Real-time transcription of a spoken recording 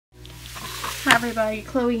Hi everybody,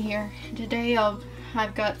 Chloe here. Today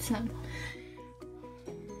I've got two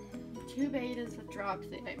bettas with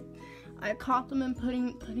dropsy. I caught them and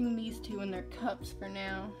putting these two in their cups for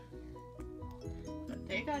now. But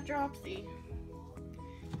they got dropsy.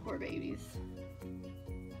 Poor babies.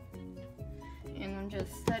 And I'm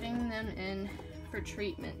just setting them in for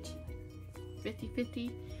treatment.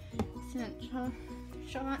 50-50 cent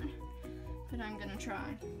shot, but I'm gonna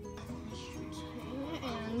try. Okay,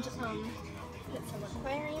 and put some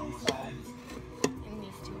aquarium salt in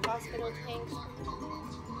these two hospital tanks,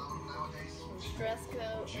 some stress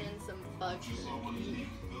coat, and some bug spray.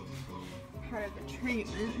 Part of the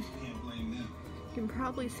treatment. You can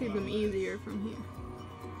probably see them easier from here.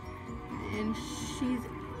 And she's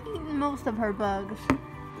eaten most of her bugs.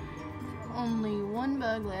 Only one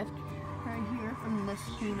bug left right here from this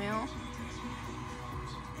female.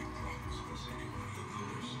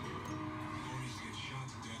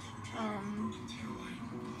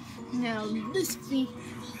 Now this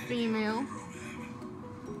female,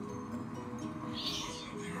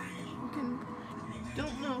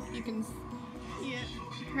 don't know if you can see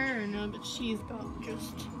her or not, but she's got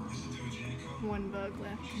just one bug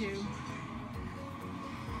left too.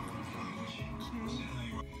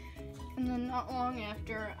 And then not long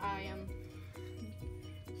after I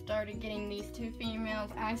started getting these two females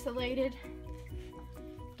isolated,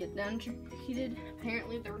 get them treated.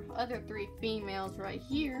 Apparently there were other three females right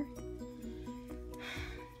here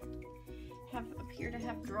appear to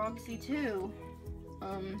have dropsy too.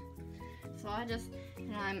 So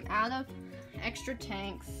I'm out of extra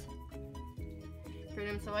tanks for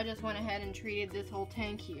them, so I just went ahead and treated this whole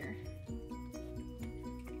tank here.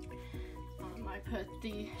 I put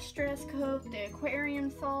the stress coat, the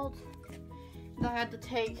aquarium salt. I had to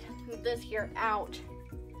take this here out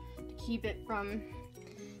to keep it from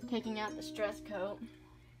taking out the stress coat.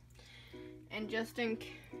 And just in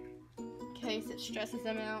case it stresses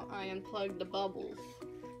them out, I unplugged the bubbles.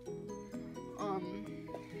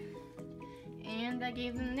 And I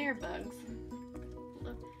gave them their bugs.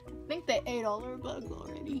 I think they ate all their bugs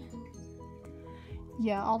already.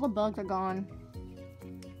 Yeah, all the bugs are gone.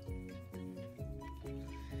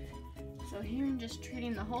 So here I'm just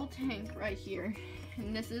treating the whole tank right here.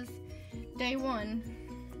 And this is day one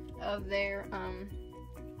of their,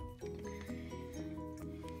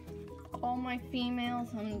 all my females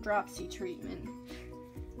on dropsy treatment.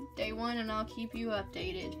 Day one, and I'll keep you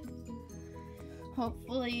updated.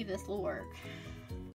 Hopefully this will work.